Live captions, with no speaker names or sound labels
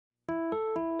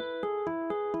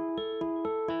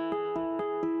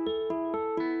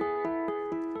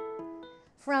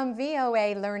From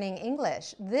VOA Learning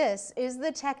English, this is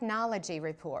the Technology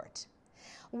Report.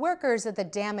 Workers at the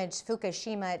damaged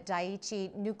Fukushima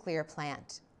Daiichi nuclear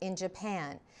plant in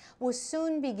Japan will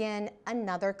soon begin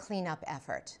another cleanup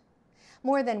effort.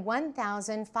 More than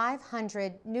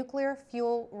 1,500 nuclear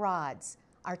fuel rods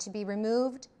are to be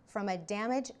removed from a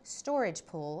damaged storage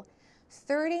pool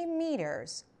 30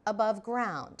 meters above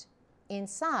ground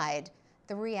inside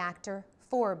the Reactor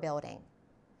 4 building.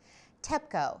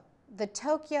 TEPCO, the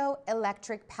Tokyo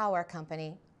Electric Power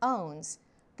Company, owns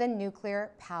the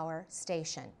nuclear power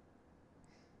station.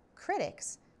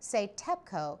 Critics say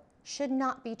TEPCO should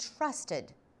not be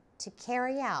trusted to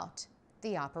carry out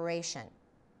the operation.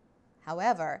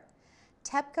 However,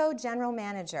 TEPCO General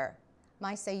Manager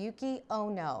Masayuki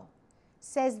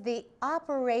says the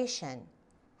operation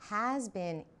has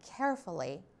been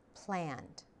carefully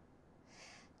planned.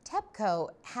 TEPCO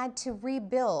had to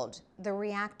rebuild the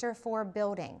Reactor 4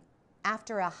 building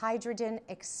after a hydrogen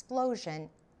explosion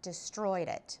destroyed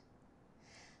it.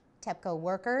 TEPCO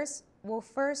workers will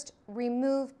first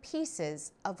remove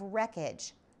pieces of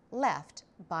wreckage left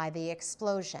by the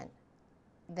explosion.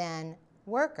 Then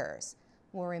workers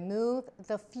will remove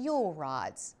the fuel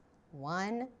rods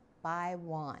one by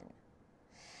one.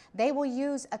 They will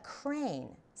use a crane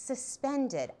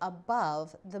suspended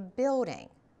above the building.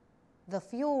 The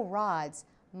fuel rods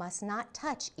must not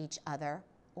touch each other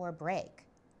or break.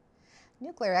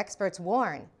 Nuclear experts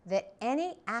warn that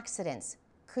any accidents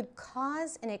could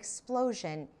cause an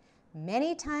explosion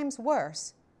many times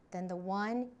worse than the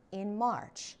one in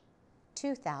March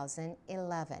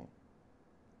 2011.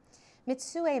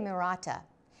 Mitsuhei Murata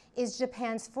is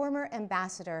Japan's former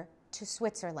ambassador to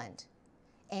Switzerland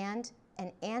and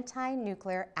an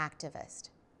anti-nuclear activist.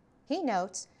 He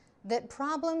notes that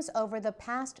problems over the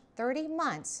past 30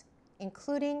 months,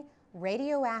 including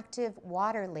radioactive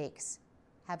water leaks,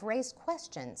 have raised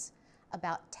questions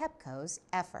about TEPCO's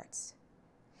efforts.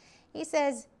 He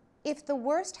says if the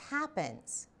worst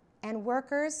happens and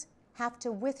workers have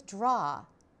to withdraw,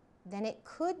 then it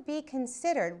could be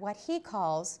considered what he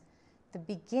calls the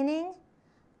beginning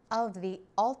of the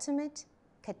ultimate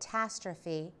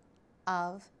catastrophe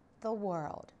of the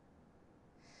world.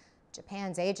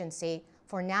 Japan's Agency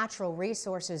for Natural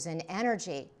Resources and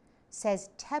Energy says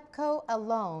TEPCO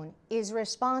alone is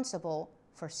responsible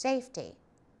for safety.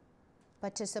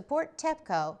 But to support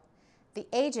TEPCO, the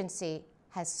agency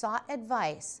has sought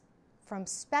advice from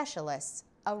specialists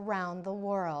around the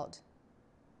world.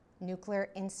 Nuclear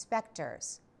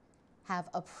inspectors have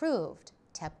approved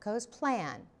TEPCO's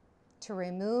plan to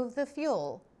remove the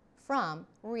fuel from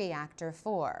Reactor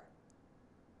 4.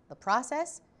 The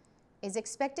process is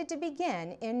expected to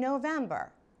begin in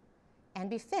November and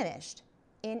be finished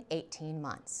in 18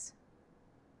 months.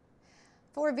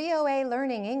 For VOA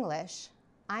Learning English,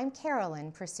 I'm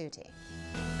Carolyn Presutti.